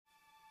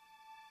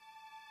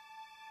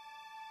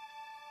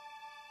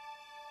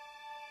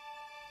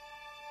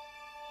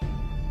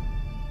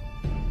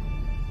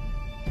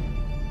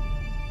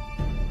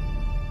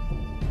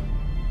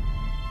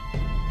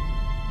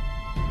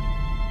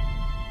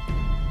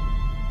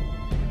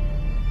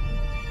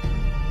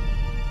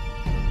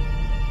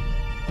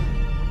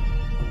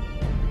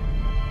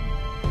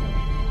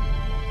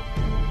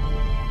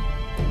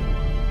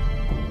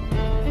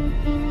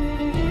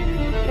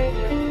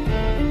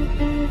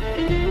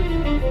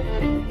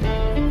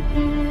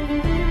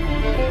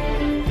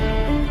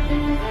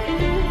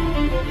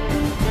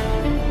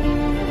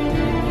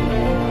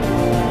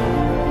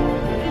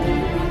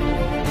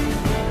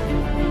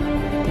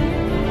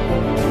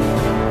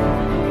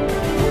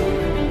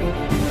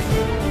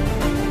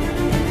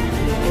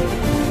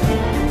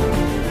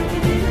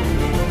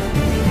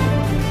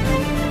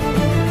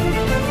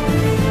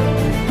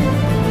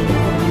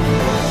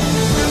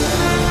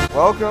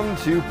Welcome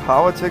to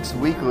Politics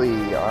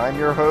Weekly. I'm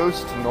your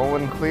host,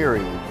 Nolan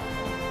Cleary.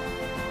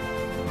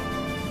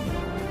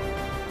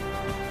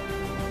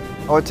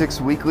 Politics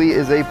Weekly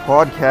is a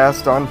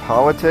podcast on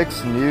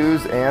politics,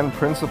 news, and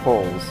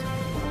principles.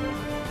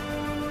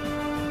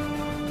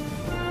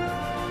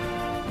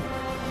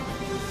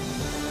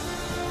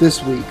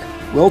 This week,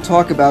 we'll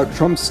talk about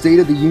Trump's State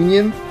of the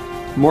Union,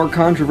 more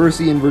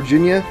controversy in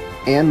Virginia,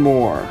 and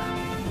more.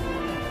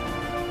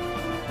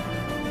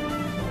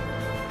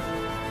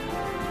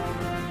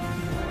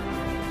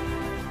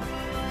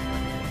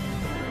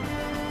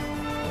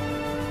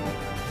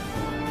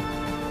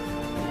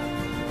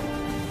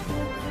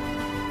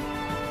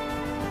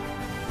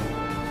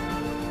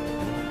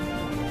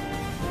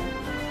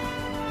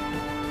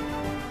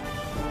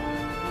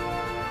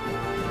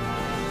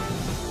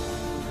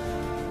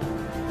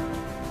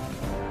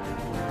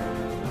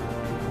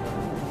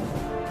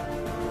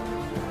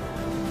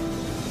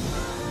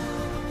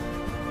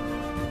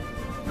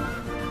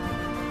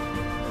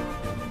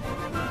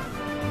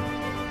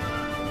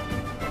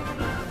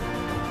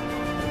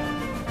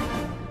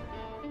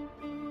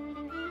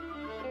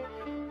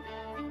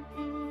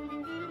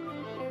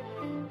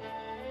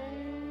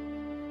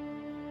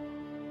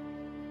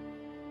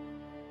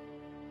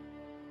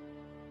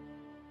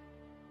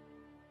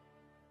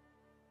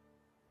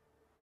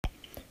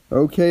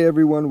 Okay,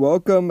 everyone,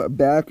 welcome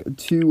back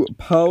to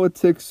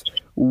Politics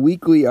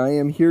Weekly. I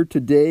am here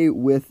today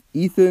with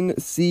Ethan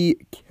C.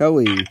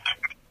 Kelly.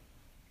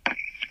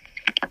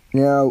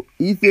 Now,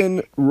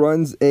 Ethan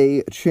runs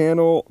a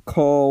channel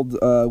called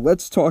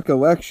Let's Talk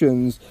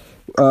Elections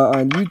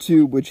on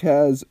YouTube, which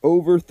has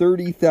over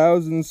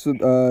 30,000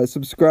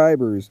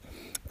 subscribers.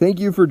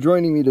 Thank you for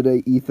joining me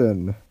today,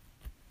 Ethan.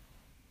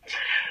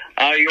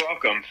 You're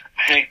welcome.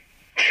 Hey.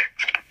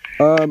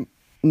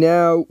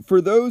 Now,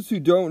 for those who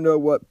don't know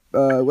what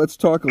Let's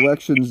Talk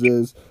Elections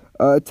is,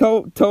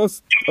 tell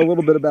us a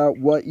little bit about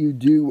what you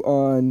do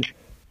on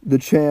the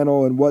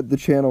channel and what the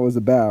channel is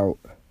about.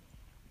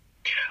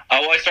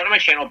 Well, I started my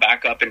channel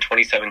back up in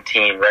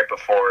 2017, right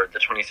before the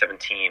few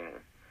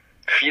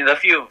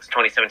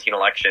 2017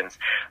 elections,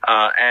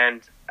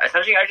 and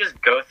essentially I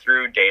just go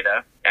through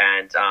data,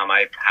 and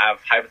I have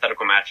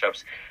hypothetical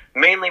matchups,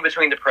 mainly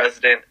between the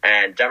president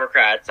and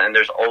Democrats, and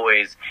there's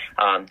always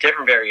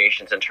different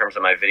variations in terms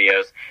of my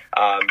videos.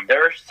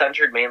 They're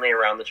centered mainly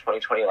around the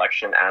 2020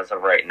 election as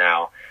of right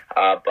now,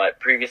 but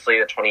previously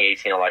the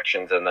 2018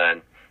 elections, and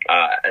then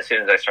as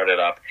soon as I started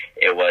up,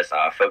 it was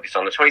focused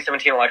on the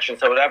 2017 election,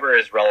 so whatever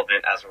is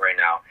relevant as of right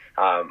now,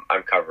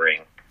 I'm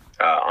covering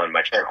on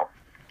my channel.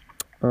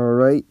 All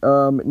right.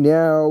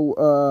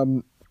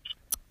 Now,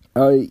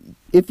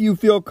 if you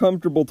feel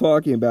comfortable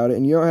talking about it,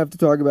 and you don't have to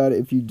talk about it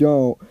if you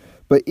don't,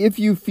 but if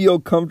you feel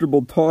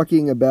comfortable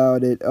talking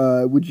about it,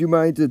 would you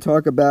mind to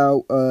talk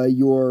about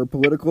your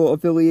political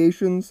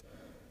affiliations?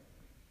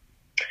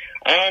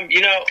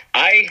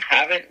 I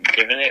haven't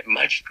given it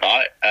much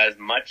thought as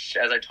much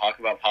as I talk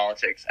about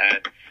politics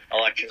and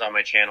elections on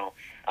my channel.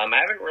 I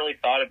haven't really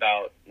thought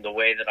about the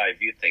way that I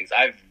view things.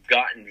 I've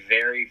gotten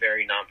very,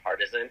 very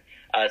nonpartisan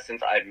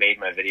since I've made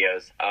my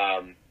videos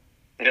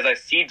because I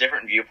see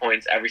different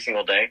viewpoints every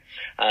single day.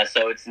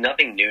 So it's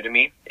nothing new to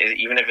me,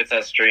 even if it's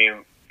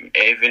extreme.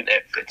 Even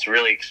if it's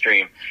really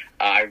extreme,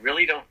 I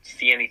really don't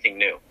see anything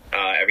new.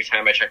 Every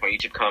time I check my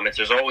YouTube comments,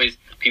 there's always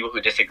people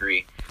who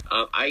disagree.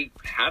 I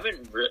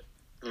haven't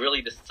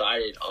really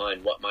decided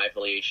on what my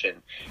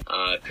affiliation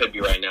could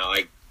be right now.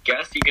 I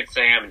guess you could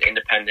say I'm an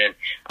independent.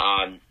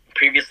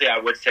 Previously, I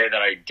would say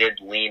that I did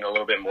lean a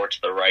little bit more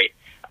to the right.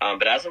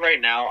 But as of right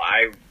now,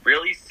 I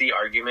really see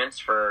arguments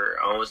for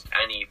almost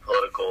any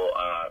political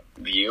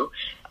view,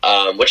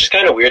 which is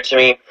kind of weird to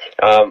me.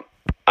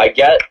 I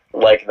get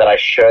that I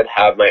should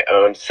have my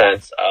own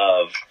sense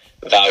of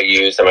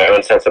values and my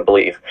own sense of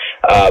belief,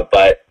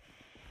 but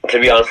to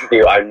be honest with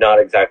you, I'm not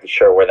exactly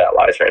sure where that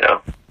lies right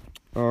now.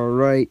 All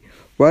right.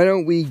 Why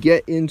don't we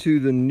get into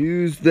the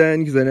news then,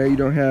 because I know you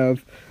don't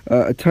have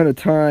a ton of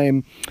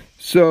time.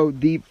 So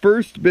the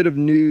first bit of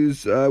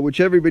news, which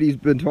everybody's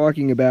been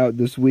talking about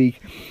this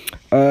week,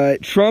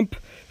 Trump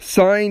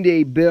signed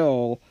a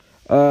bill.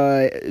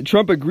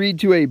 Trump agreed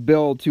to a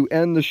bill to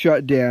end the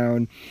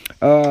shutdown.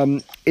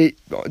 It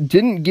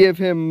didn't give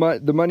him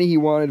the money he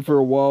wanted for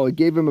a wall. It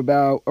gave him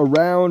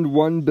around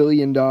 $1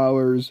 billion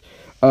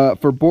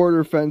for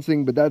border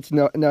fencing, but that's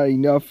not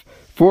enough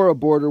for a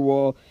border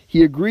wall.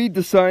 He agreed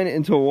to sign it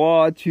into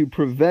law to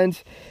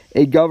prevent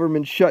a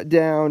government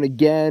shutdown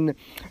again,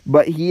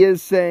 but he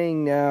is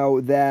saying now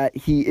that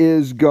he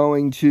is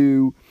going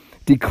to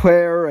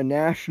declare a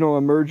national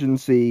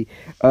emergency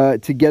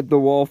to get the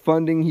wall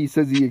funding. He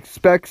says he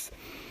expects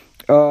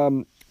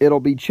it'll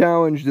be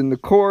challenged in the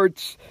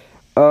courts,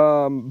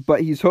 but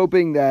he's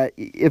hoping that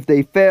if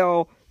they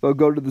fail, they'll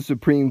go to the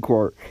Supreme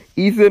Court.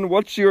 Ethan,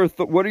 what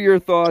are your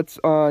thoughts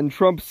on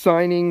Trump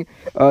signing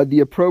the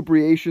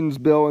appropriations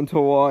bill into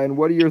law, and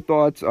what are your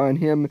thoughts on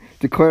him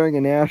declaring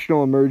a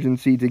national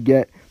emergency to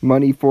get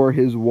money for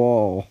his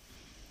wall?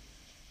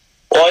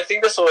 Well, I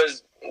think this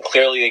was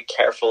clearly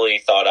carefully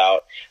thought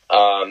out.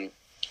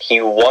 he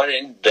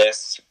wanted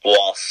this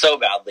wall so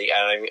badly,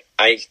 and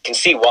I can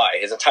see why.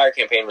 His entire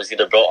campaign was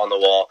either built on the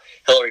wall,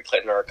 Hillary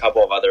Clinton, or a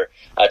couple of other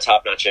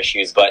top-notch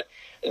issues. But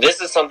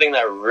this is something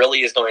that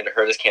really is going to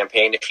hurt his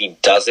campaign if he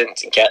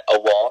doesn't get a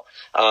wall.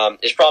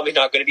 It's probably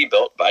not going to be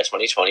built by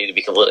 2020, to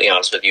be completely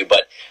honest with you.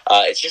 But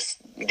it's just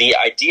the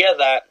idea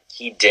that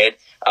he did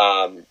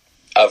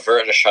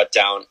avert a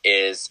shutdown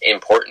is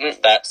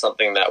important. That's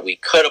something that we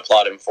could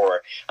applaud him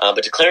for.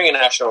 But declaring a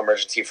national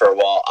emergency for a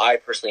wall, I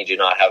personally do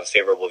not have a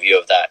favorable view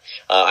of that.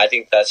 I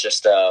think that's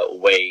just a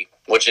way,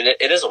 which it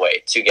is a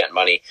way to get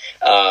money.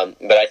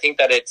 But I think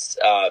that it's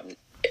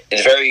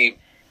very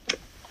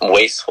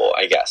wasteful,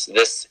 I guess.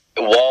 This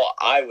wall,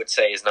 I would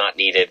say, is not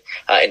needed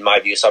in my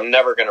view. So I'm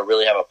never going to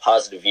really have a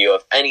positive view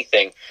of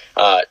anything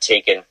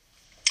taken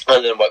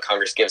other than what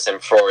Congress gives him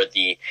for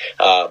the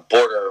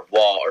border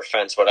wall or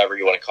fence, whatever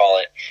you want to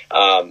call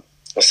it.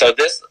 So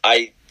this,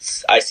 I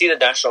see the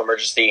national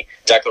emergency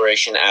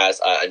declaration as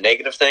a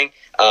negative thing.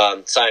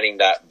 Signing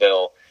that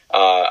bill,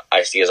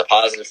 I see as a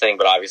positive thing,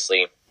 but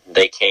obviously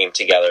they came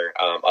together.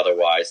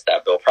 Otherwise,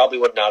 that bill probably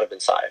would not have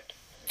been signed.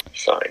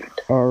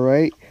 All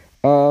right.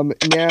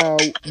 Now,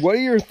 what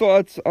are your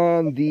thoughts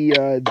on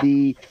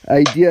the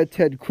idea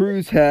Ted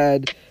Cruz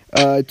had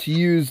to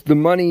use the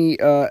money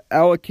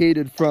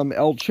allocated from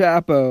El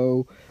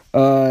Chapo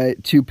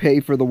to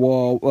pay for the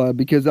wall?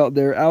 Because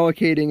they're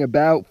allocating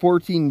about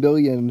 $14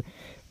 billion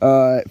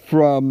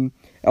from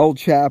El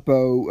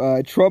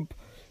Chapo. Trump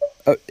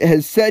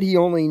has said he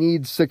only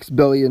needs $6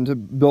 billion to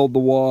build the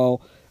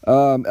wall.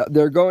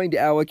 They're going to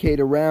allocate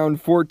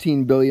around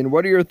 $14 billion.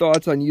 What are your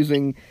thoughts on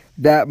using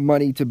that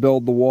money to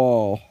build the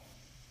wall?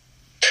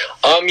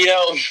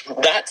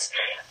 That's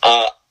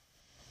a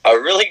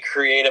really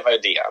creative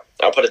idea.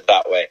 I'll put it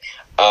that way.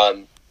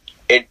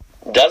 It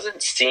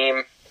doesn't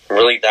seem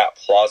really that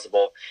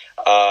plausible.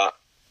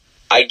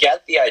 I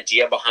get the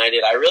idea behind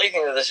it. I really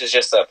think that this is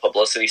just a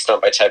publicity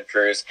stunt by Ted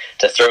Cruz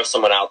to throw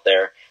someone out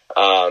there.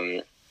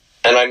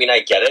 And I mean, I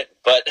get it,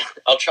 but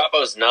El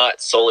Chapo is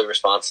not solely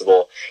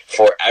responsible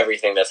for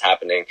everything that's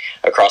happening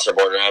across our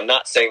border. And I'm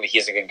not saying that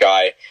he's a good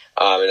guy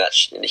and that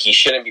he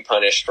shouldn't be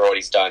punished for what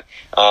he's done.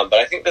 But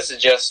I think this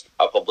is just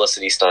a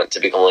publicity stunt, to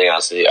be completely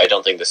honest with you. I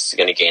don't think this is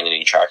going to gain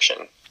any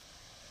traction.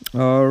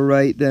 All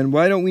right, then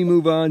why don't we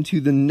move on to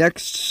the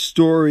next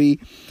story?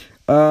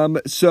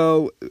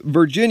 So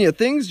Virginia,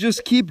 things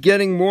just keep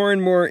getting more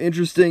and more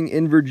interesting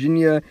in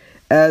Virginia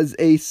as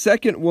a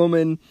second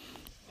woman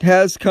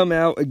has come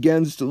out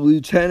against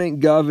Lieutenant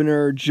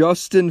Governor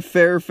Justin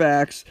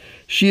Fairfax.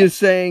 She is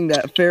saying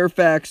that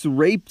Fairfax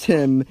raped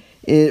her,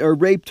 in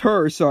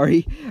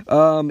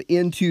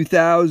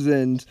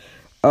 2000.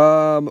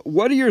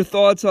 What are your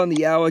thoughts on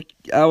the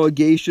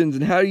allegations,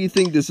 and how do you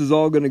think this is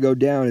all going to go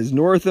down? Is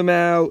Northam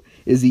out?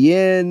 Is he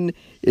in?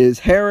 Is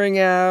Herring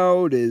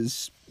out?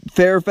 Is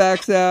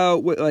Fairfax out?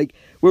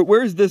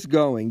 Where's this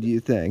going, do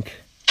you think?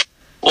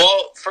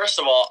 Well, first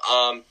of all,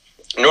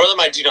 Northam,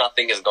 I do not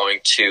think is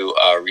going to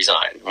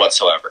resign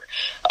whatsoever.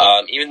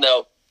 Even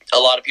though a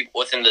lot of people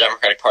within the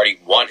Democratic Party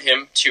want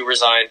him to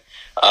resign,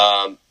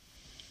 I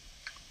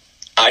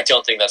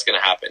don't think that's going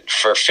to happen.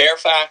 For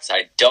Fairfax,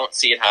 I don't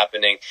see it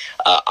happening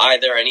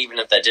either. And even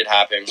if that did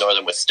happen,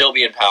 Northam would still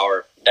be in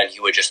power. Then he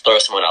would just throw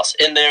someone else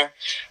in there.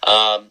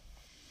 And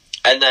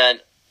then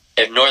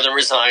if Northam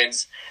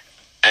resigns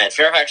and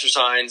Fairfax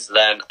resigns,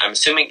 then I'm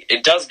assuming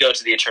it does go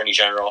to the Attorney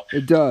General.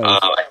 It does.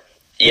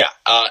 Yeah,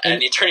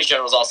 and the Attorney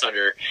General is also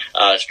under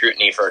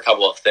scrutiny for a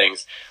couple of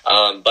things.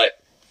 But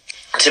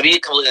to be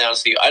completely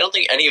honest with you, I don't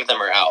think any of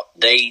them are out.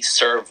 They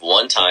serve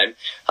one time.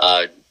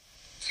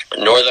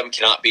 Northam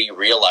cannot be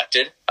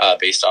reelected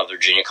based off the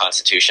Virginia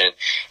Constitution.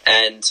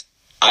 And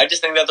I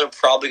just think that they're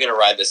probably going to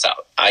ride this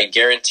out. I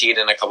guarantee it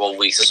in a couple of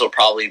weeks this will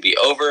probably be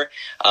over.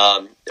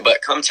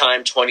 But come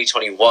time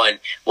 2021,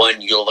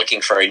 when you're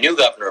looking for a new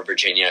governor of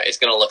Virginia, it's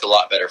going to look a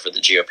lot better for the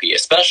GOP,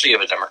 especially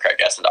if a Democrat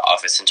gets into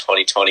office in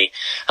 2020.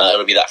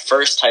 It'll be that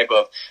first type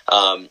of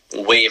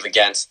wave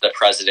against the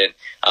president,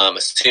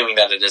 assuming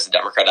that it is a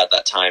Democrat at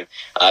that time.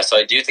 So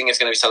I do think it's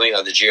going to be something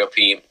that the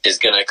GOP is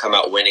going to come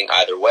out winning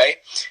either way.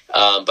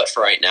 But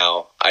for right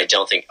now, I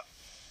don't think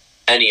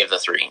any of the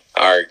three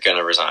are going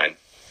to resign.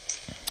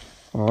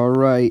 All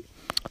right.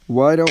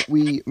 Why don't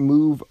we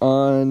move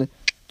on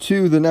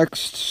to the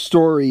next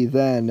story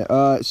then?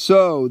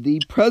 So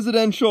the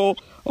presidential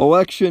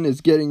election is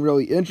getting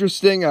really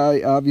interesting.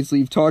 Obviously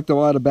you've talked a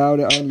lot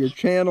about it on your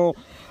channel.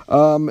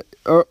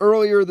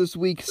 Earlier this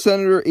week,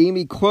 Senator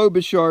Amy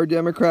Klobuchar,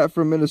 Democrat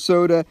from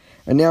Minnesota,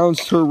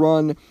 announced her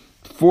run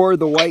for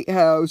the White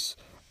House.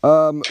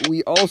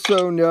 We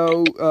also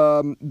know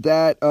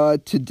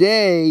that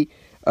today,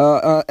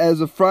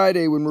 as of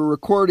Friday, when we're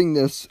recording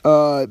this,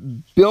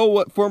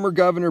 former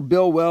Governor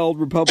Bill Weld,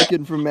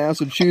 Republican from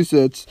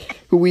Massachusetts,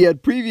 who we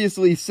had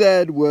previously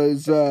said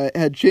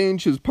had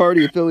changed his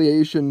party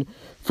affiliation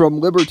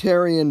from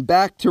Libertarian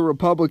back to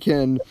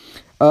Republican,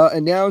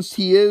 announced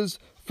he is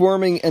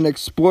forming an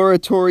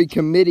exploratory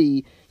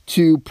committee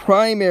to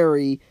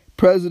primary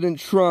President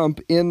Trump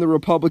in the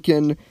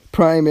Republican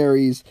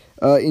primaries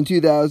in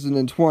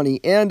 2020.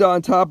 And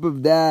on top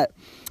of that,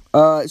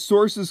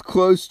 sources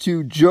close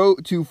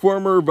to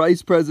former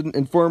Vice President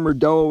and former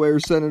Delaware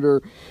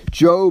Senator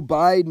Joe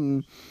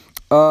Biden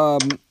have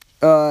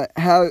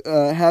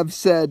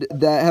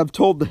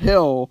told The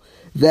Hill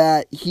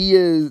that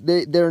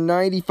they're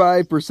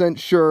 95%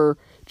 sure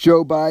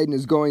Joe Biden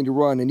is going to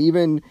run, and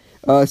even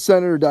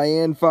Senator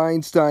Dianne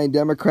Feinstein,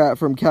 Democrat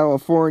from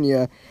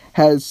California,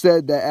 has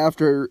said that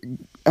after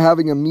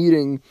having a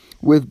meeting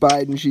with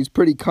Biden, she's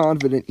pretty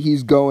confident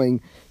he's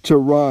going to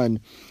run.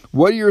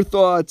 What are your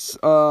thoughts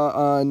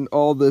on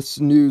all this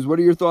news? What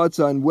are your thoughts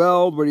on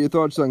Weld? What are your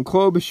thoughts on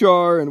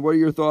Klobuchar? And what are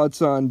your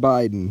thoughts on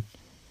Biden?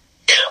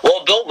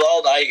 Well, Bill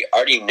Weld, I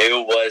already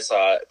knew was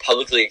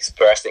publicly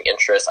expressing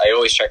interest. I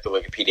always check the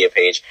Wikipedia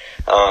page.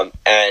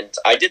 And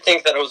I did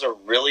think that it was a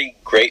really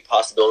great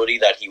possibility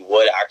that he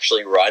would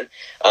actually run.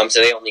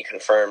 So they only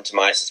confirmed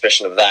my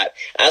suspicion of that.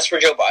 As for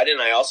Joe Biden,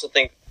 I also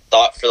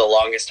thought for the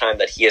longest time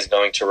that he is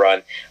going to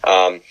run.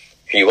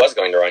 He was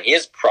going to run. He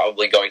is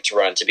probably going to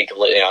run, to be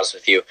completely honest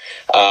with you.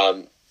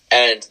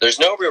 And there's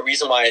no real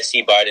reason why I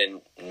see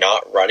Biden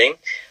not running.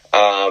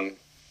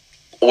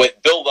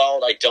 With Bill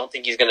Weld, I don't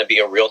think he's going to be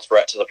a real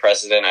threat to the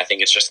president. I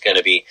think it's just going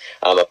to be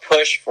a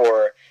push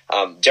for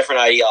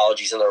different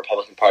ideologies in the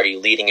Republican Party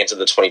leading into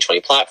the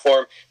 2020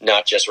 platform,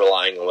 not just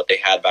relying on what they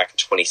had back in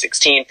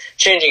 2016,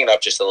 changing it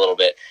up just a little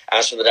bit.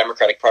 As for the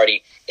Democratic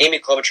Party, Amy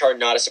Klobuchar,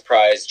 not a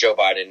surprise. Joe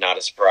Biden, not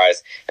a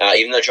surprise.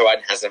 Even though Joe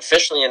Biden hasn't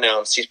officially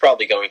announced, he's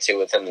probably going to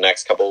within the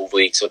next couple of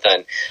weeks,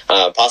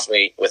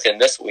 possibly within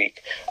this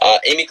week.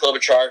 Amy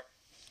Klobuchar,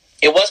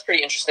 it was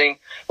pretty interesting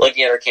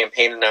looking at her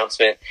campaign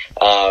announcement.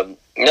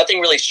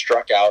 Nothing really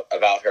struck out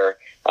about her.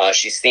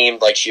 She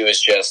seemed like she was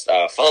just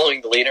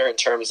following the leader in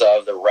terms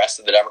of the rest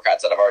of the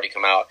Democrats that have already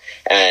come out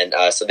and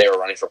said they were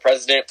running for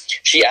president.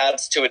 She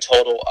adds to a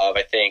total of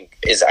I think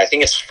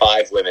it's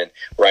 5 women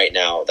right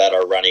now that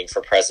are running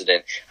for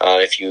president.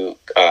 If you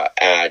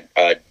add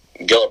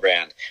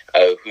Gillibrand,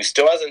 who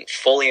still hasn't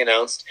fully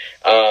announced,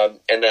 and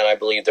then I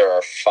believe there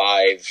are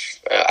 4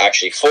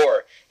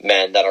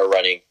 men that are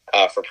running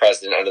for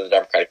president under the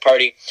Democratic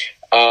Party.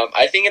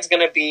 I think it's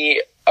going to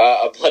be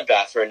a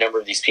bloodbath for a number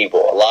of these people.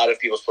 A lot of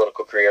people's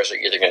political careers are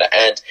either going to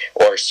end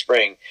or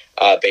spring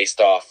based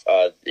off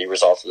the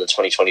results of the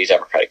 2020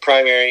 Democratic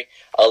primary.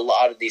 A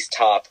lot of these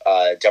top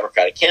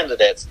Democratic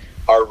candidates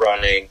are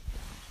running,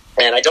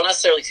 and I don't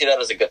necessarily see that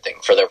as a good thing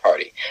for their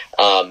party.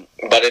 But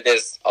it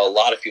is a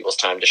lot of people's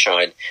time to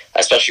shine,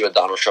 especially with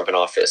Donald Trump in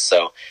office.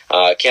 So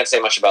can't say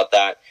much about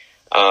that.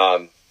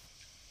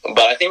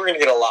 But I think we're going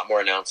to get a lot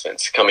more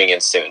announcements coming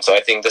in soon. So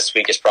I think this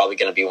week is probably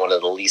going to be one of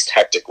the least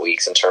hectic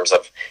weeks in terms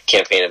of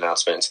campaign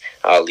announcements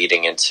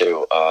leading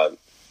into, I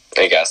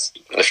guess,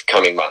 the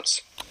coming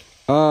months.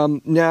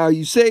 Now,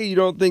 you say you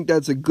don't think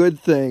that's a good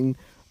thing.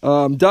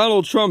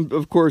 Donald Trump,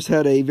 of course,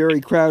 had a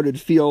very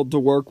crowded field to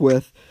work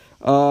with,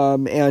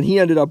 and he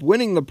ended up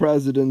winning the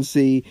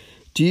presidency.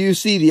 Do you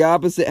see the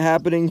opposite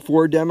happening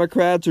for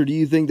Democrats, or do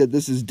you think that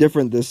this is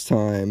different this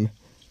time?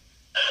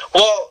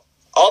 Well,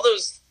 all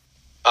those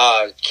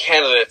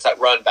candidates that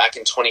run back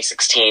in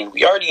 2016,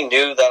 we already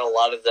knew that a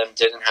lot of them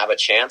didn't have a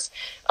chance.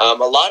 A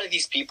lot of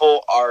these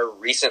people are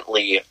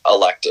recently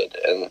elected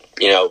in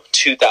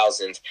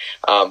 2000.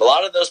 A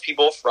lot of those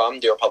people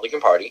from the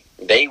Republican Party,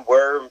 they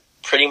were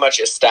pretty much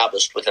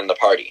established within the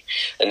party.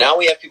 And now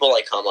we have people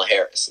like Kamala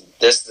Harris.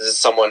 This is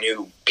someone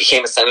who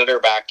became a senator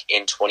back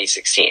in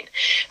 2016.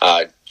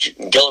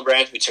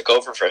 Gillibrand, who took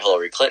over for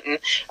Hillary Clinton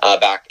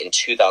back in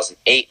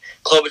 2008.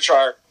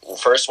 Klobuchar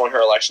first won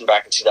her election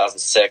back in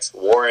 2006.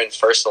 Warren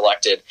first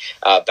elected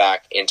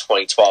back in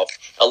 2012.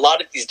 A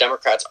lot of these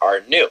Democrats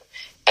are new,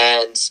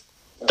 and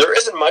there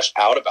isn't much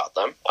out about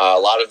them. A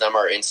lot of them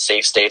are in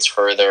safe states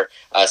for their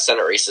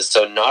Senate races,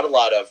 so not a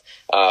lot of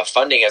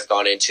funding has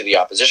gone into the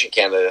opposition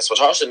candidates, which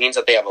also means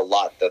that they have a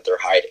lot that they're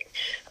hiding.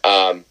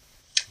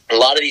 A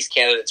lot of these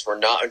candidates were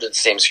not under the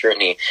same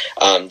scrutiny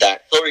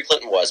that Hillary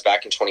Clinton was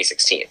back in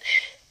 2016.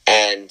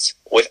 And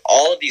with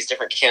all of these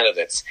different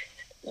candidates,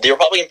 the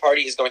Republican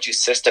Party is going to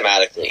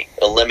systematically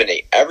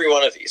eliminate every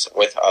one of these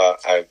with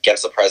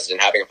against the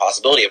president having a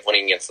possibility of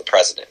winning against the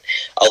president.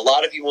 A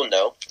lot of people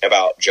know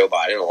about Joe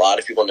Biden. A lot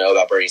of people know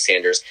about Bernie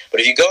Sanders. But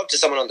if you go up to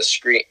someone on the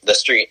street,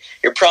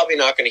 you're probably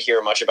not going to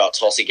hear much about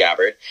Tulsi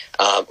Gabbard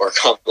or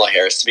Kamala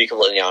Harris, to be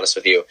completely honest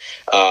with you.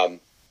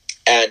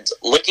 And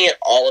looking at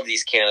all of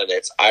these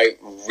candidates, I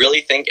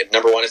really think,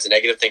 number one, it's a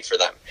negative thing for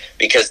them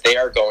because they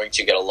are going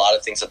to get a lot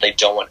of things that they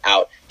don't want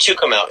to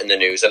come out in the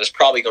news. That is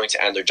probably going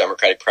to end their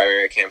Democratic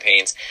primary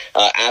campaigns.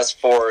 As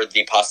for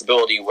the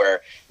possibility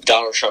where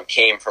Donald Trump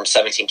came from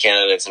 17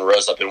 candidates and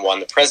rose up and won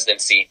the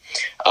presidency,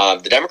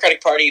 the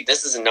Democratic Party,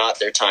 this is not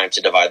their time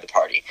to divide the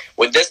party.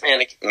 With this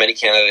many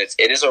candidates,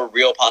 it is a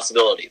real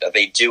possibility that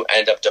they do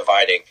end up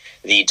dividing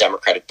the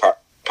Democratic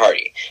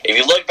Party. If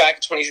you look back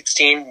at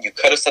 2016, you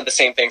could have said the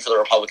same thing for the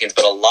Republicans,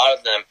 but a lot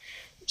of them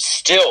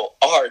still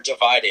are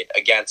divided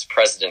against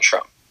President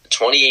Trump.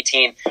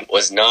 2018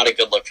 was not a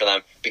good look for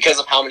them because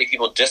of how many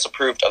people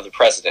disapproved of the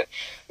president.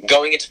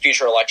 Going into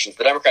future elections,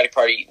 the Democratic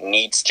Party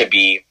needs to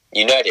be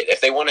united.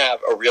 If they want to have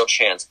a real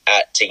chance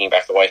at taking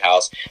back the White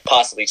House,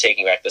 possibly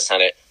taking back the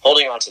Senate,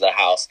 holding on to the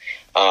House,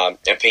 and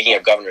picking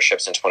up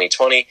governorships in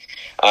 2020,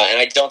 and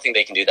I don't think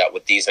they can do that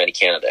with these many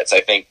candidates.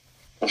 I think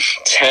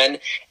 10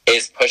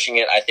 is pushing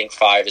it. I think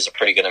 5 is a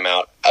pretty good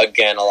amount.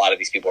 Again, a lot of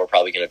these people are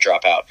probably going to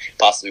drop out,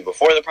 possibly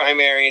before the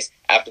primaries,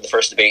 after the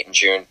first debate in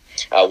June,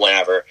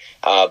 whenever.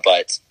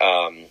 But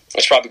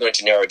it's probably going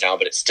to narrow down,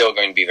 but it's still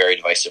going to be very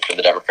divisive for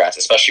the Democrats,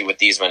 especially with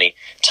these many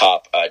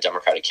top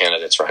Democratic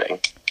candidates running.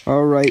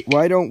 All right,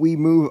 why don't we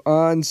move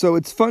on? So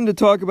it's fun to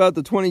talk about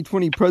the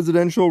 2020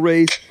 presidential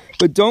race,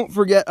 but don't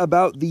forget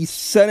about the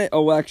Senate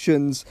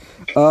elections.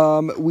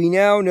 We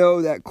now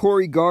know that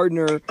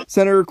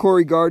Senator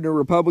Cory Gardner,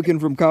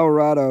 Republican from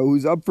Colorado,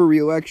 who's up for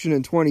re-election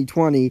in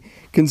 2020,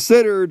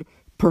 considered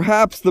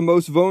perhaps the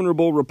most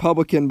vulnerable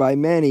Republican by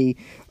many.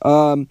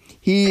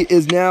 He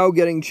is now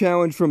getting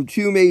challenged from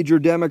 2 major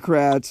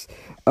Democrats,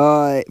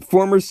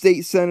 former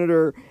state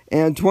senator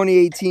and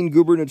 2018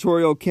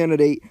 gubernatorial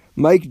candidate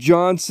Mike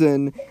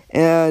Johnson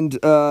and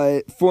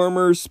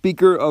former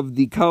Speaker of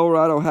the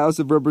Colorado House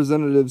of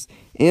Representatives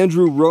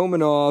Andrew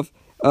Romanoff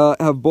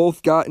have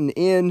both gotten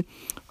in.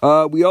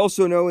 We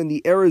also know in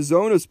the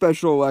Arizona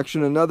special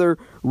election, another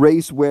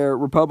race where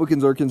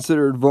Republicans are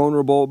considered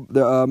vulnerable,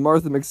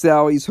 Martha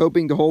McSally is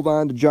hoping to hold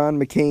on to John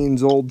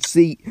McCain's old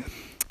seat.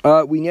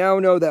 We now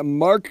know that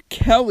Mark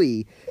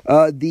Kelly,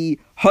 the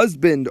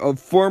husband of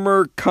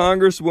former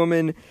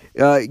Congresswoman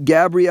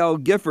Gabrielle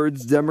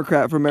Giffords,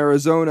 Democrat from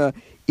Arizona,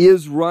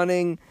 is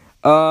running.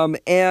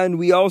 And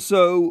we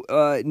also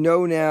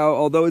know now,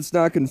 although it's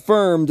not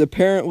confirmed,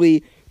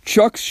 apparently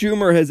Chuck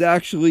Schumer has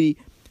actually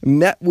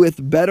met with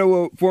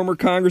former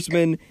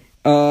Congressman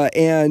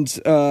and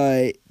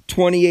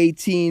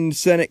 2018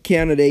 Senate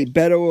candidate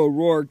Beto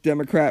O'Rourke,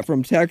 Democrat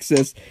from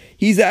Texas.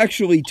 He's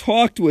actually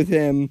talked with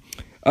him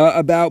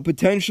about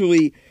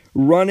potentially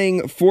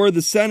running for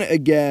the Senate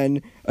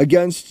again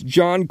against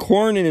John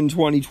Cornyn in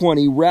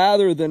 2020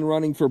 rather than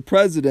running for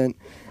president,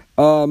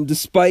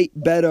 despite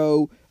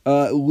Beto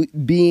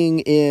being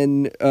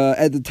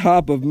at the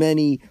top of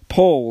many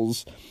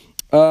polls.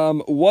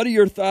 What are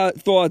your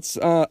thoughts?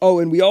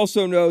 And we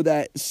also know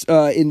that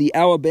in the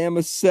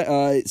Alabama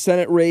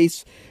Senate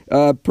race,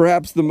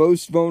 perhaps the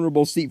most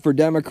vulnerable seat for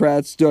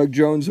Democrats, Doug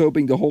Jones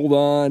hoping to hold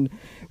on.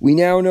 We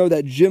now know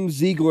that Jim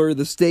Ziegler,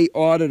 the state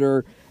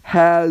auditor,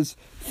 has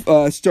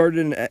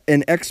started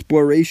an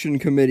exploration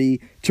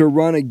committee to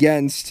run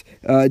against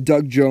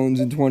Doug Jones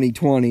in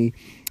 2020.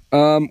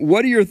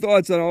 What are your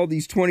thoughts on all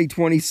these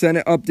 2020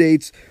 Senate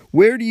updates?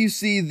 Where do you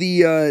see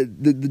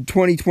the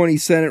 2020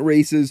 Senate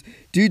races?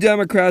 Do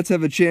Democrats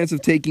have a chance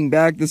of taking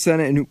back the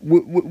Senate?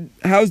 And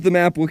how's the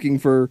map looking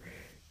for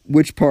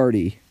which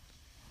party?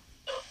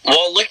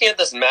 Well, looking at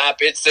this map,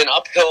 it's an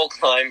uphill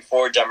climb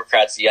for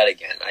Democrats yet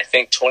again. I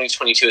think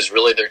 2022 is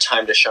really their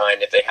time to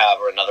shine if they have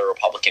another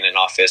Republican in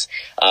office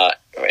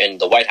in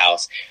the White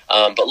House.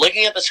 But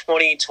looking at the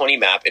 2020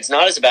 map, it's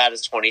not as bad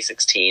as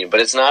 2016, but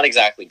it's not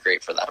exactly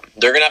great for them.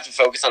 They're going to have to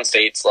focus on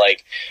states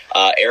like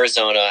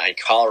Arizona and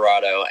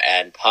Colorado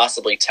and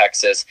possibly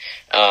Texas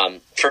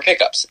for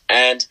pickups.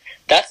 And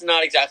that's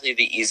not exactly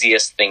the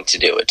easiest thing to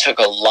do. It took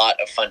a lot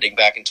of funding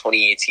back in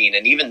 2018,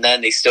 and even then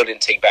they still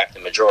didn't take back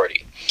the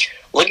majority.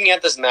 Looking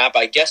at this map,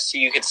 I guess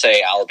you could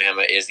say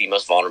Alabama is the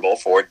most vulnerable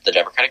for the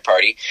Democratic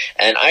Party,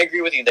 and I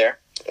agree with you there.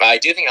 I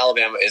do think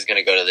Alabama is going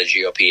to go to the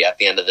GOP at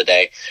the end of the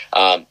day.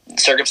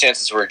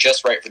 Circumstances were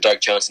just right for Doug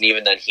Jones, and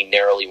even then he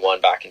narrowly won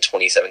back in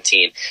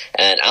 2017.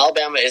 And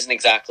Alabama isn't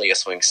exactly a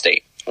swing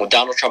state. With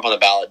Donald Trump on the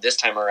ballot this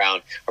time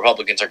around,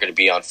 Republicans are going to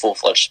be on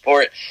full-fledged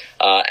support,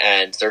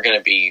 and they're going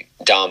to be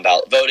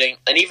down-ballot voting.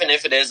 And even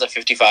if it is a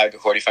 55 to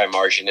 45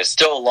 margin, it's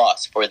still a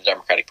loss for the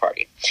Democratic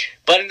Party.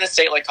 But in a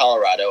state like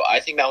Colorado, I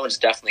think that one's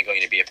definitely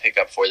going to be a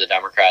pickup for the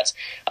Democrats.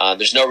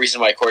 There's no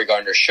reason why Cory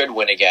Gardner should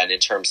win again in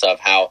terms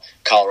of how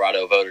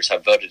Colorado voters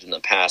have voted in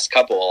the past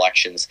couple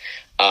elections.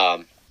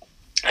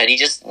 And he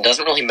just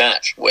doesn't really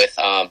match with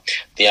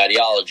the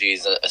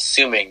ideologies,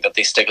 assuming that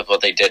they stick with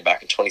what they did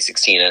back in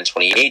 2016 and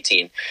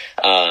 2018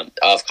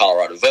 of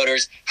Colorado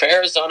voters. For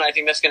Arizona, I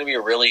think that's going to be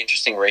a really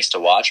interesting race to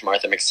watch.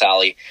 Martha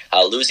McSally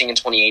losing in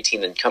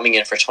 2018 and coming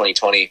in for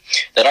 2020.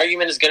 That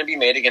argument is going to be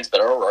made against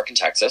Beto O'Rourke in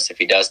Texas if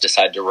he does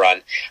decide to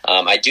run.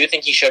 I do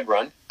think he should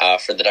run.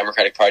 For the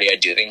Democratic Party, I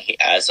do think he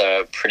has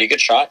a pretty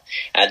good shot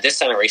at this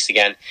Senate race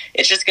again.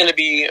 It's just going to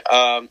be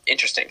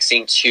interesting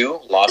seeing two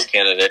lost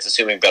candidates,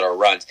 assuming Beto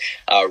runs,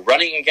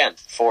 running again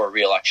for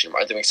re-election.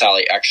 Martha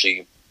McSally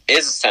actually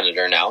is a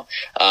senator now,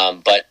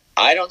 but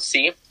I don't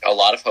see a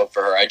lot of hope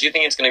for her. I do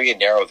think it's going to be a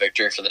narrow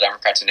victory for the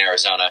Democrats in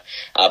Arizona,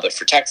 but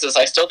for Texas,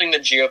 I still think the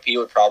GOP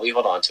would probably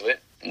hold on to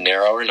it.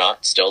 Narrow or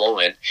not, still a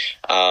win.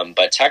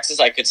 But Texas,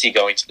 I could see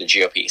going to the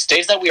GOP.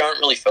 States that we aren't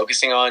really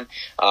focusing on,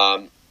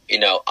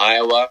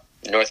 Iowa,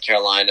 North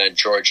Carolina,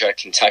 Georgia,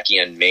 Kentucky,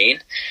 and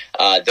Maine.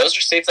 Those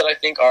are states that I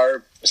think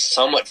are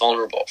somewhat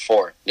vulnerable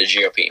for the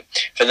GOP.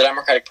 For the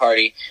Democratic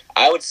Party,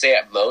 I would say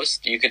at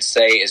most you could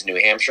say is New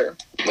Hampshire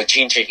with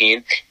Jeanne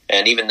Shaheen,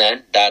 and even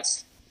then,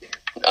 that's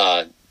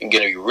going to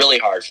be really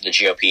hard for the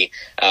GOP.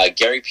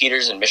 Gary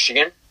Peters in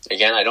Michigan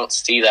again, I don't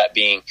see that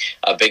being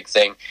a big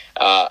thing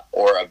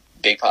or a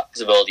big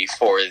possibility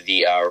for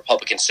the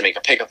Republicans to make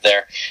a pickup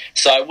there.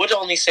 So I would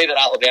only say that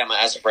Alabama,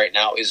 as of right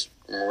now, is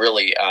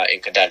really in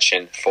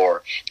contention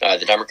for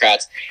the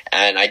Democrats,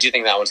 and I do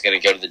think that one's going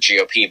to go to the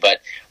GOP.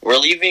 But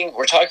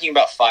we're talking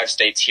about 5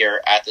 states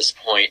here at this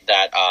point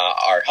that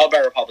are held by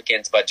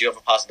Republicans, but do have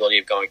a possibility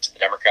of going to the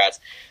Democrats.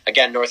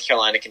 Again, North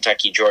Carolina,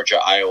 Kentucky, Georgia,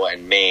 Iowa,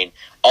 and Maine.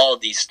 All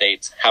of these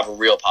states have a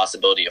real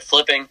possibility of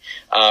flipping.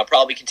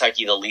 Probably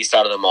Kentucky the least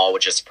out of them all,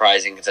 which is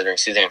surprising considering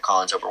Suzanne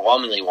Collins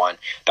overwhelmingly won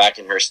back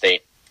in her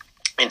state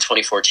in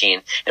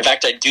 2014. In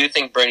fact, I do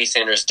think Bernie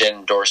Sanders did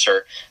endorse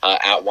her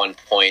at one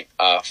point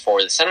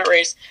for the Senate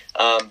race,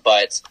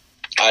 but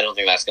I don't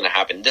think that's going to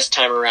happen this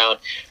time around.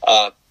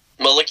 Well,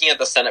 looking at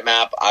the Senate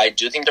map, I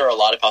do think there are a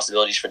lot of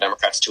possibilities for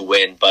Democrats to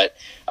win, but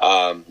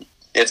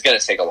it's going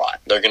to take a lot.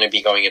 They're going to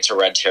be going into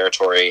red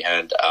territory,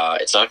 and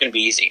it's not going to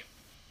be easy.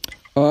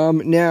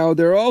 Now,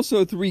 there are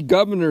also 3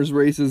 governors'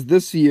 races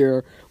this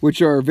year,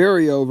 which are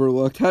very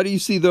overlooked. How do you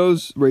see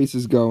those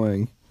races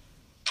going?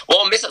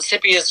 Well,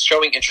 Mississippi is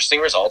showing interesting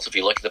results. If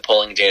you look at the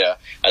polling data,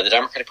 the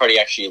Democratic Party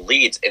actually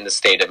leads in the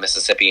state of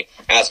Mississippi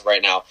as of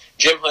right now.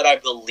 Jim Hood, I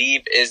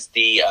believe, is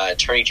the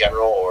Attorney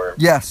General, or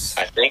yes,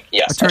 I think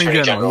yes,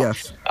 Attorney General.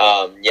 Yes.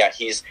 Yeah,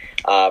 he's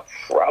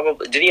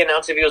probably. Did he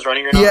announce if he was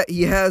running or not? Yeah,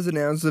 he has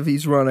announced if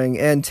he's running,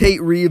 and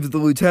Tate Reeves, the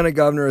Lieutenant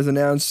Governor, has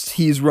announced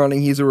he's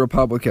running. He's a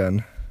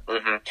Republican.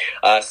 Mm-hmm.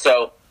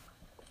 So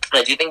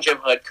I do think Jim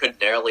Hood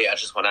could narrowly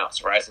edge this one out,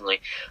 surprisingly.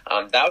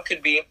 That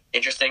could be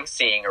interesting,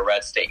 seeing a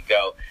red state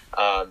go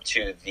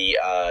to the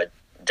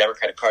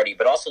Democratic Party,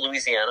 but also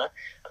Louisiana.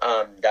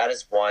 That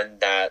is one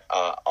that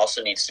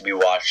also needs to be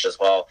watched as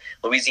well.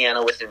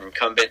 Louisiana with an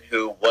incumbent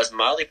who was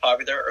mildly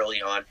popular early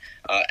on,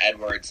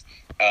 Edwards.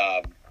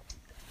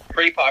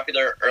 Pretty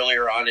popular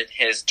earlier on in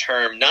his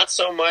term, not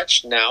so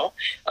much now,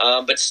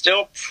 but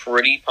still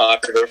pretty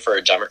popular for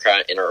a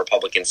Democrat in a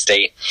Republican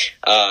state.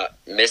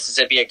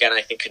 Mississippi, again,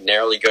 I think could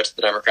narrowly go to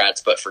the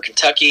Democrats, but for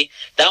Kentucky,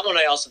 that one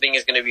I also think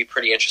is going to be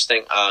pretty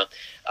interesting.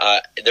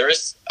 There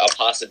is a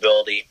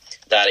possibility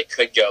that it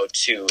could go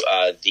to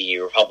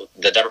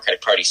the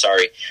Democratic Party,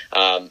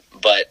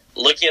 but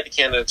looking at the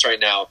candidates right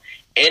now,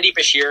 Andy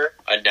Beshear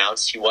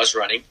announced he was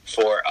running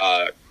for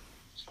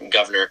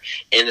governor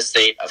in the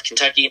state of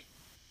Kentucky.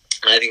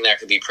 I think that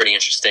could be pretty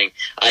interesting.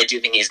 I do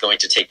think he's going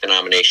to take the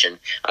nomination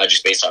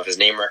just based off his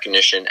name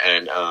recognition,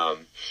 and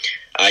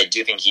I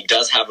do think he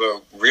does have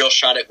a real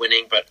shot at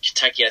winning, but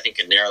Kentucky, I think,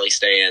 could narrowly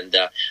stay in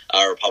the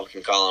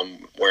Republican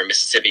column, where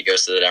Mississippi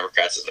goes to the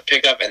Democrats as a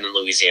pickup, and then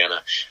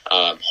Louisiana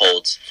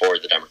holds for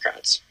the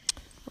Democrats.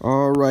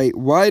 All right.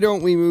 Why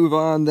don't we move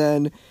on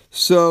then?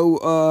 So,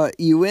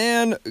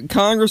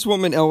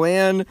 Congresswoman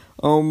Ilhan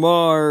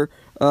Omar,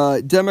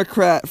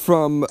 Democrat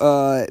from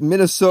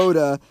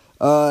Minnesota,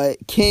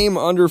 came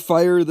under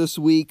fire this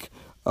week.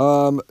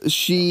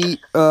 She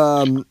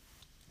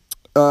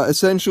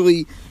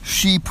essentially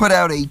put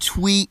out a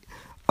tweet,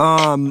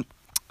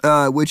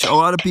 which a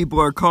lot of people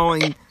are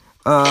calling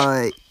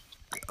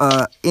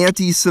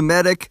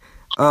anti-Semitic,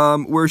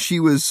 where she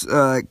was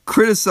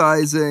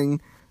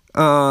criticizing.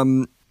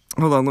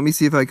 Hold on, let me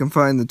see if I can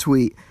find the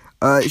tweet.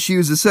 She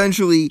was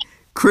essentially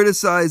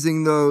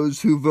criticizing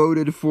those who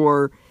voted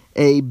for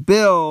a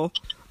bill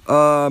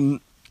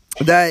that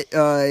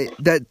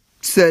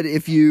said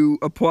if you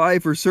apply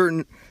for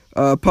certain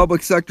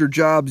public sector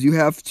jobs, you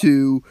have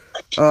to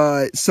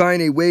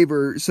sign a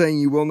waiver saying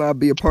you will not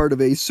be a part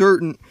of a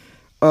certain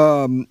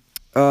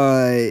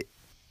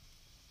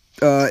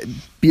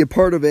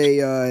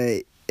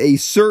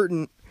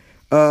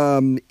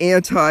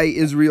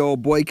anti-Israel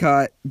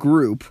boycott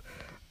group.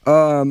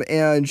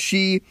 And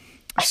she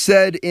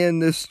said in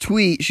this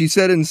tweet,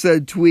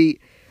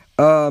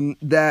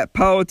 that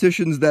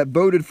politicians that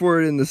voted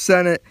for it in the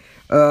Senate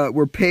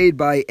were paid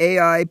by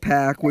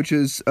AIPAC, which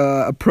is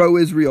a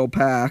pro-Israel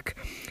PAC,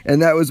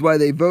 and that was why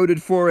they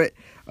voted for it.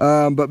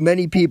 But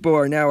many people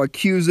are now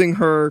accusing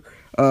her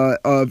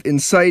of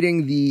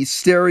inciting the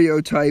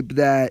stereotype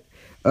that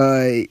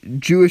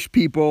Jewish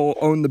people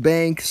own the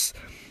banks,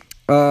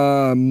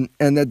 and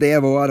that they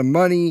have a lot of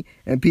money,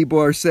 and people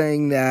are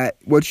saying that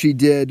what she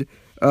did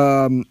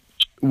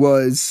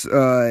was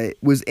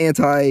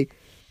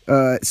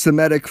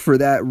anti-Semitic for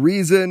that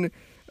reason.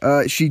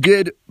 She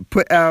did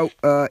put out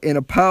an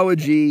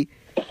apology,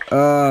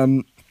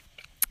 and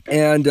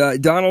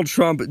Donald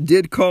Trump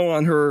did call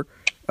on her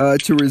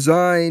to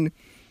resign.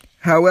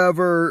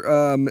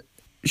 However,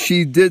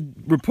 she did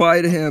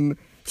reply to him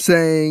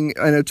saying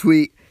in a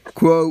tweet,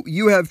 quote,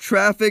 "You have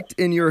trafficked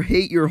in your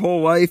hate your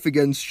whole life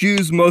against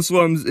Jews,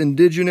 Muslims,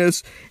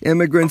 indigenous,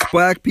 immigrants,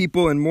 black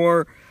people, and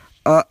more.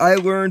 I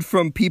learned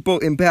from people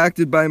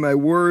impacted by my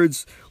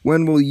words.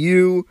 When will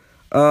you?"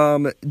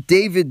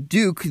 David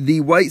Duke,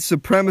 the white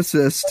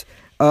supremacist,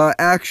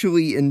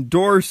 actually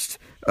endorsed.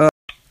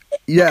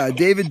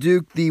 David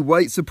Duke, the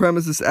white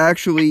supremacist,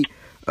 actually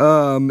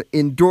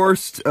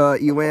endorsed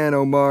Ilhan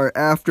Omar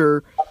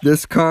after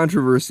this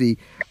controversy.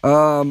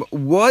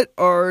 What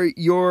are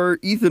your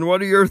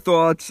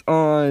thoughts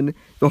on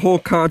the whole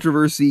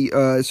controversy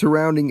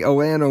surrounding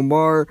Ilhan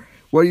Omar?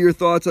 What are your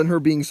thoughts on her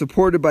being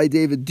supported by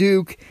David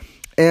Duke?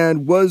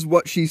 And was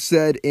what she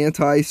said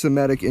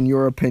anti-Semitic in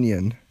your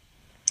opinion?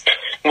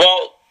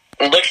 Well,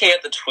 looking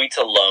at the tweets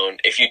alone,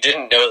 if you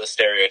didn't know the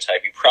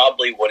stereotype, you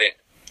probably wouldn't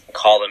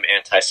call them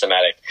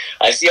anti-Semitic.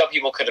 I see how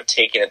people could have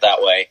taken it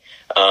that way.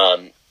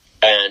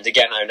 And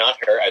again, I'm not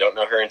her. I don't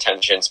know her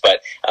intentions.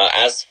 But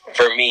as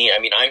for me, I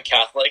mean, I'm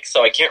Catholic,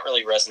 so I can't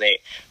really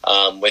resonate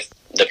with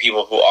the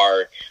people who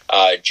are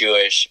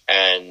Jewish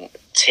and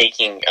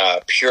taking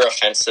pure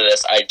offense to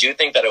this. I do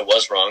think that it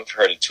was wrong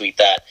for her to tweet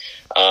that.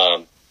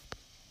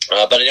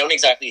 But I don't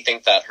exactly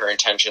think that her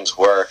intentions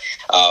were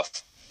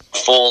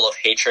full of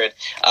hatred.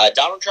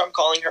 Donald Trump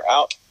calling her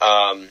out,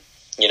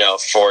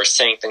 for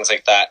saying things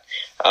like that,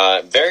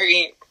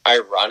 very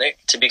ironic,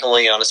 to be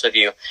completely honest with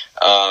you.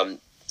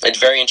 It's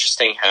very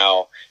interesting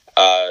how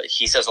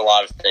he says a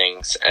lot of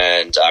things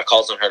and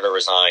calls on her to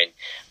resign,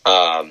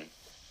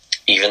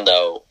 even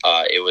though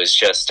it was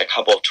just a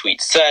couple of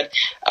tweets said.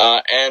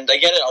 And I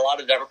get it, a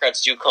lot of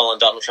Democrats do call on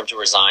Donald Trump to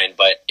resign,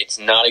 but it's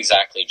not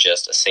exactly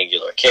just a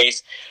singular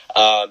case.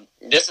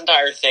 This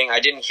entire thing, I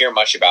didn't hear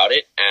much about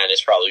it, and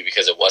it's probably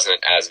because it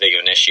wasn't as big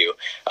of an issue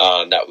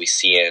that we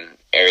see in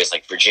areas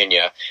like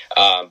Virginia.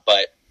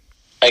 But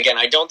again,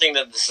 I don't think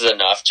that this is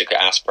enough to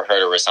ask for her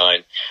to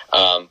resign,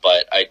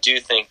 but I do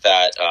think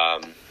that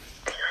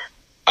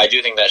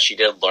she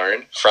did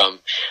learn from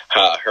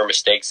her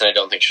mistakes, and I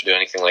don't think she'll do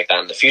anything like that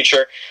in the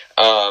future.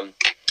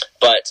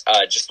 But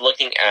just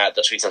looking at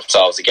the tweets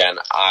themselves, again,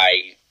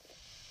 I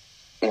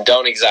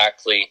don't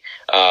exactly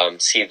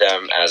see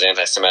them as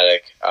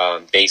anti-Semitic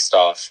based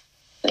off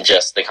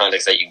just the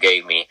context that you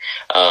gave me,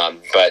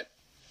 but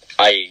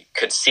I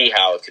could see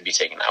how it could be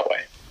taken that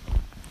way.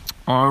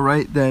 All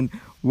right, then.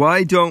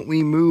 Why don't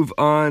we move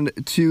on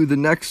to the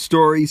next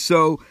story?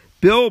 So,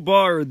 Bill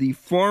Barr, the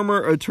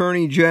former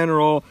Attorney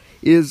General,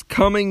 is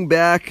coming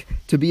back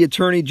to be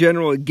Attorney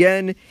General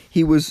again.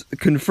 He was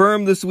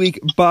confirmed this week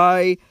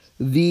by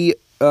the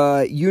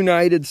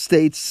United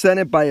States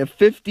Senate by a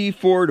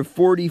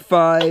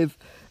 54-45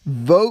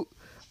 vote.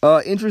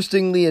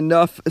 Interestingly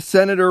enough,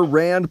 Senator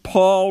Rand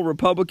Paul,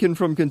 Republican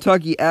from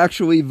Kentucky,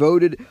 actually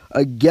voted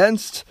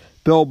against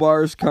Bill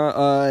Barr's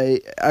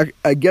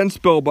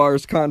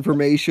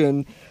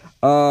confirmation.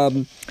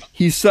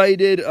 He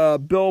cited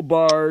Bill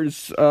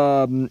Barr's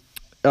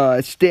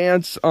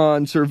stance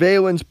on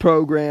surveillance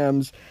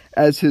programs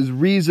as his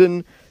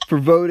reason for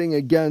voting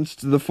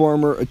against the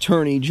former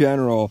Attorney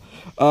General.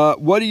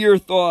 What are your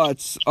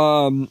thoughts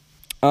on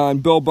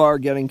Bill Barr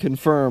getting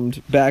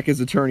confirmed back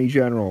as Attorney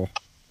General?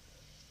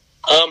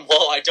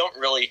 Well, I don't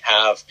really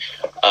have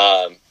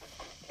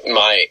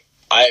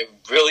I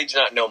really do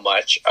not know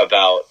much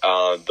about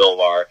Bill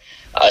Barr,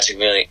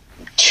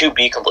 to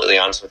be completely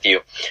honest with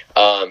you.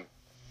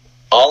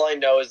 All I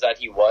know is that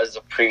he was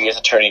a previous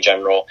Attorney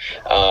General,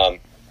 and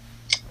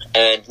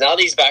now that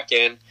he's back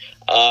in,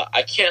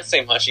 I can't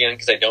say much again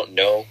because I don't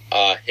know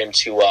him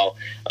too well.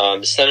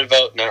 The Senate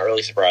vote, not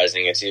really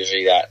surprising. It's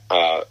usually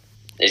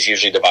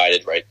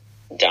divided right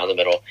down the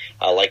middle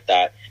like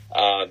that.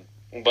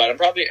 But I'm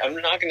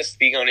not going to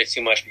speak on it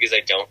too much because I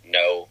don't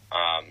know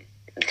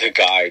the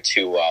guy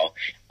too well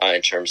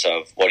in terms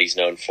of what he's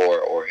known for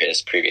or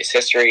his previous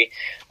history.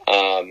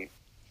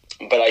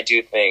 But I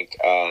do think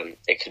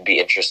it could be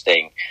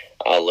interesting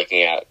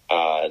looking at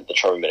the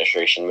Trump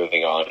administration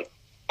moving on.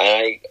 And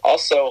I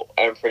also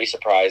am pretty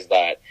surprised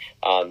that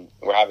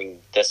we're having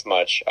this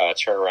much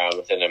turnaround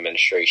within the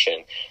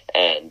administration,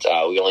 and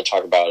we only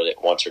talk about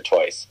it once or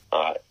twice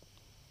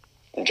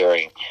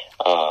during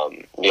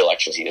the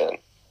election season.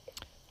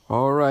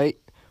 All right.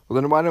 Well,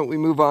 then why don't we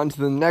move on to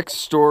the next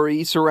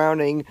story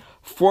surrounding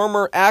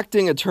former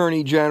acting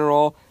Attorney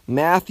General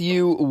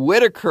Matthew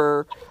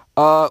Whitaker.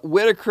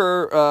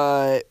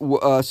 Whitaker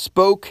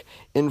spoke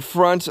in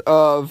front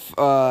of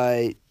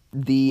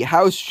the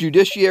House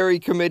Judiciary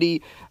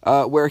Committee,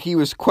 where he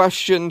was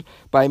questioned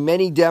by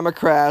many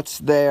Democrats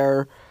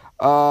there.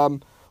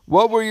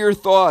 What were your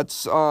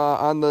thoughts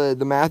on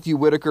the Matthew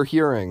Whitaker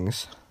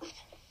hearings?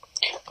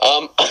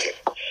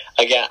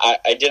 Again,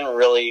 I didn't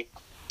really...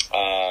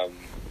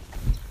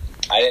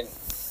 I didn't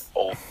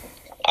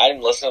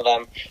listen to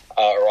them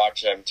or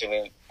watch them, to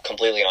be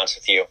completely honest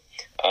with you.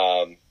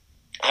 I'm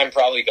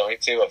probably going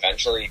to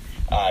eventually.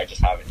 I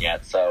just haven't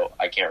yet, so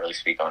I can't really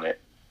speak on it.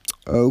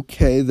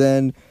 Okay,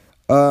 then.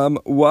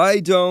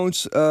 Why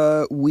don't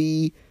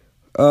we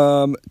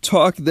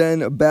talk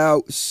then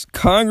about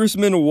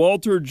Congressman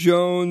Walter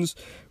Jones,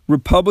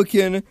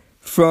 Republican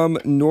from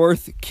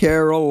North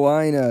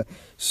Carolina.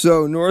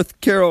 So North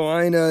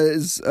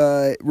Carolina's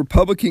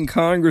Republican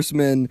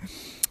congressman,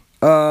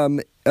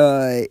 Walter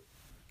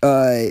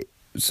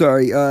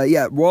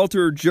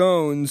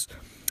Jones,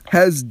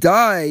 has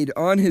died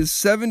on his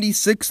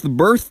 76th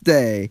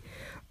birthday.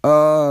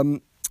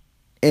 And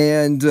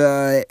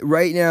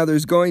right now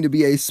there's going to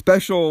be a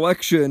special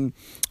election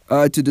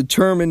to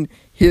determine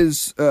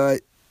his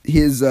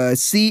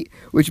seat,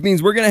 which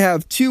means we're going to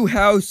have two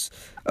House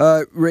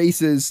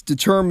races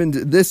determined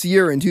this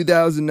year in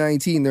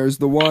 2019. There's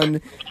the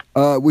one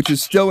which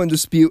is still in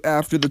dispute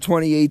after the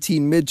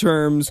 2018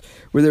 midterms,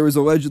 where there was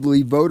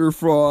allegedly voter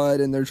fraud,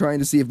 and they're trying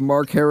to see if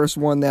Mark Harris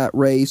won that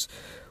race.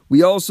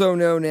 We also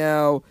know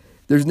now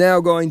there's now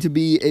going to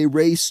be a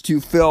race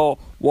to fill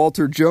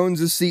Walter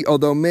Jones's seat,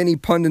 although many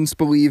pundits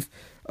believe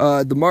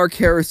the Mark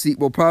Harris seat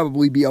will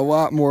probably be a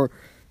lot more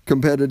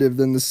competitive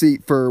than the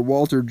seat for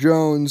Walter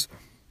Jones,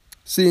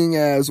 seeing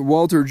as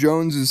Walter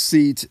Jones's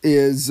seat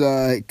is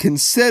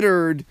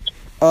considered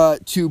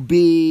to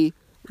be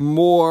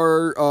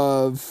more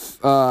of,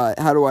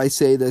 how do I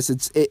say this?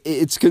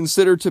 It's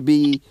considered to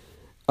be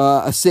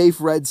a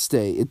safe red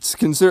state. It's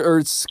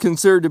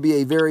considered to be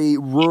a very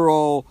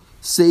rural,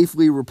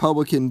 safely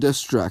Republican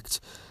district.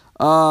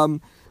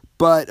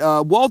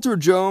 But Walter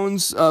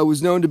Jones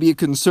was known to be a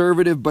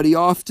conservative, but he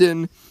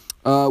often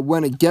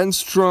went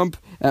against Trump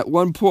at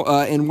one point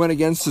and went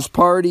against his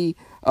party.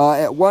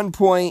 At one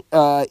point,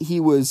 he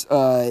was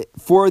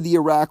for the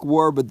Iraq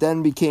War, but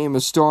then became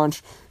a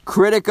staunch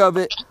critic of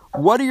it.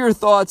 What are your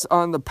thoughts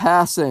on the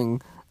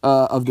passing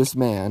of this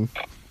man?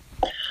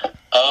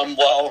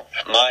 Well,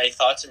 my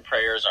thoughts and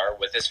prayers are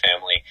with his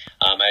family.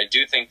 I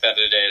do think that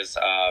it is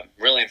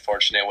really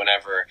unfortunate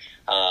whenever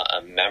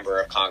a member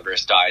of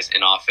Congress dies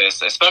in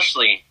office,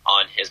 especially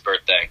on his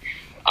birthday.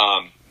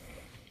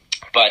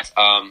 But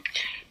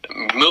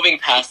moving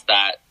past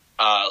that,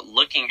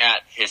 looking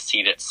at his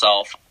seat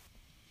itself,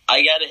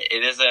 I get it.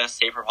 It is a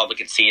safe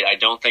Republican seat. I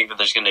don't think that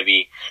there's going to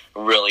be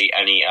really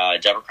any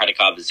Democratic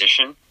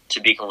opposition, to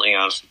be completely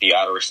honest with you,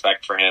 out of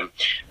respect for him.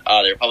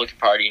 The Republican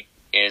Party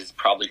is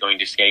probably going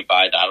to skate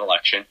by that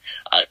election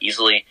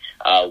easily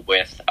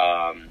with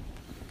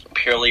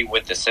purely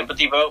with the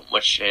sympathy vote,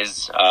 which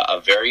is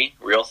a very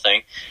real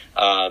thing.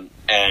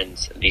 And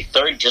the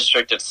 3rd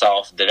District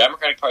itself, the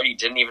Democratic Party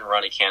didn't even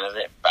run a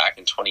candidate back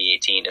in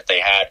 2018. If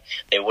they had,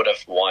 they would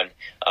have won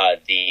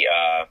the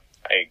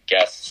I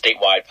guess,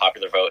 statewide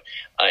popular vote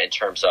in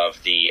terms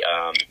of the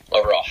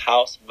overall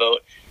House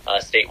vote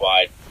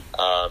statewide.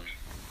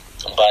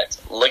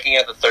 But looking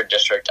at the 3rd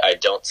District, I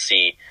don't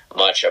see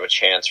much of a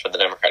chance for the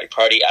Democratic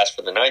Party. As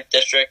for the 9th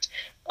District,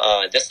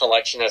 this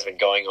election has been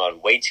going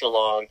on way too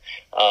long,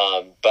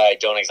 but I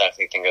don't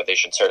exactly think that they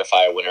should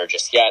certify a winner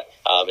just yet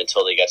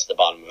until they get to the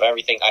bottom of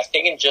everything. I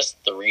think in just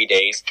 3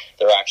 days,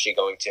 they're actually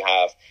going to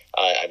have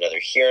another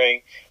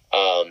hearing.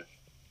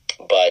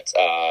 But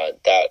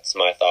that's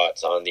my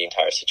thoughts on the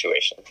entire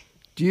situation.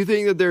 Do you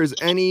think that there's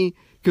any...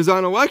 Because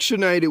on election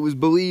night, it was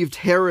believed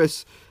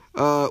Harris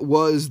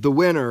was the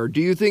winner.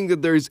 Do you think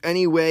that there's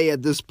any way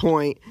at this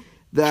point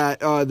that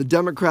the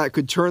Democrat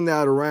could turn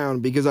that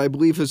around? Because I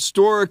believe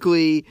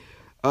historically,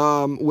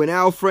 when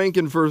Al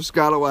Franken first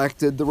got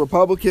elected, the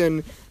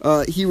Republican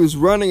he was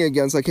running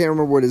against, I can't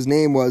remember what his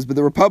name was, but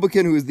the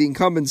Republican who was the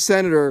incumbent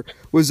senator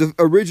was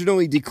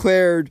originally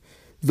declared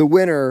the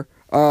winner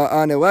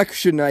on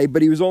election night,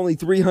 but he was only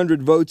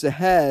 300 votes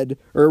ahead,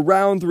 or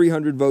around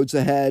 300 votes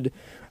ahead,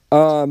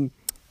 and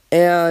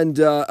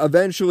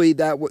eventually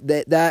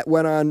that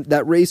went on.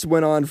 That race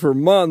went on for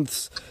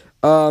months,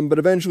 but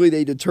eventually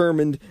they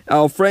determined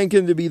Al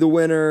Franken to be the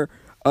winner,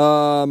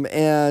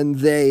 and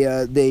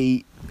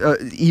the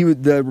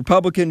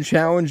Republican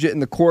challenged it in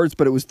the courts,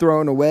 but it was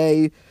thrown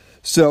away.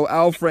 So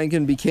Al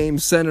Franken became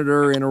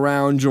senator in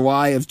around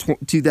July of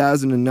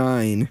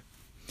 2009.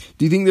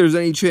 Do you think there's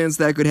any chance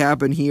that could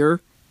happen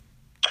here?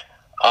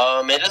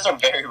 It is a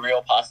very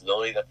real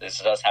possibility that this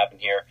does happen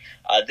here.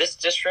 This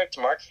district,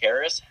 Mark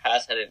Harris,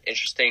 has had an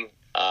interesting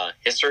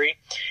history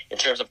in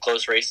terms of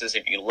close races.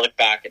 If you look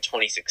back at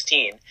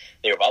 2016,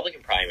 the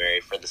Republican primary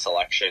for this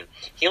election,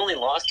 he only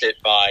lost it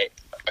by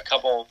a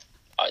couple,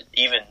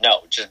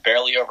 just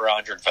barely over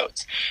 100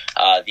 votes.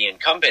 The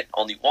incumbent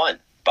only won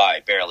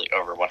by barely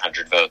over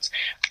 100 votes.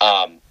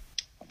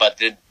 But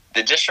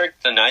the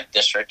district, the 9th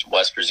District,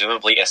 was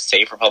presumably a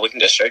safe Republican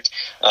district.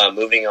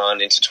 Moving on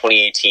into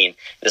 2018,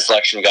 this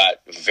election got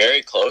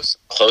very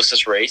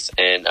closest race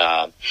in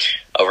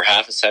over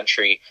half a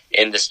century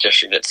in this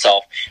district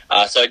itself.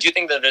 So I do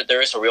think that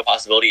there is a real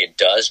possibility it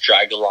does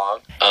drag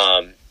along,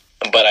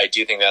 but I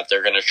do think that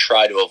they're going to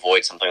try to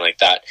avoid something like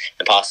that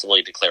and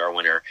possibly declare a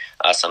winner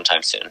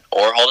sometime soon,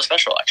 or hold a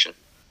special election.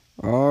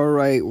 All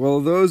right,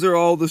 well, those are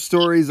all the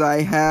stories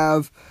I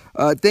have.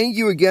 Thank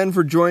you again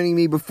for joining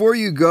me. Before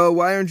you go,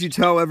 why don't you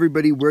tell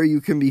everybody where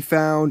you can be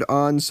found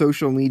on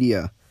social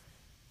media?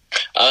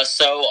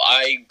 So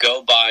I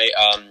go by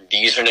the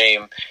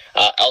username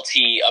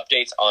LT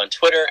Updates on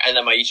Twitter, and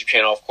then my YouTube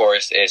channel, of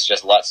course, is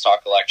just Let's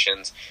Talk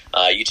Elections,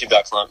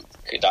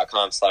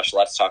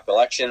 youtube.com/Let's Talk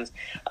Elections,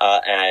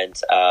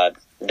 and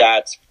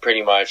that's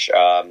pretty much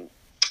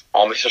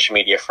all my social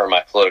media for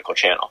my political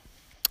channel.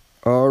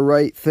 All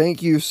right.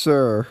 Thank you,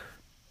 sir.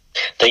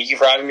 Thank you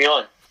for having me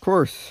on. Of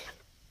course.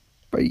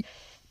 Bye.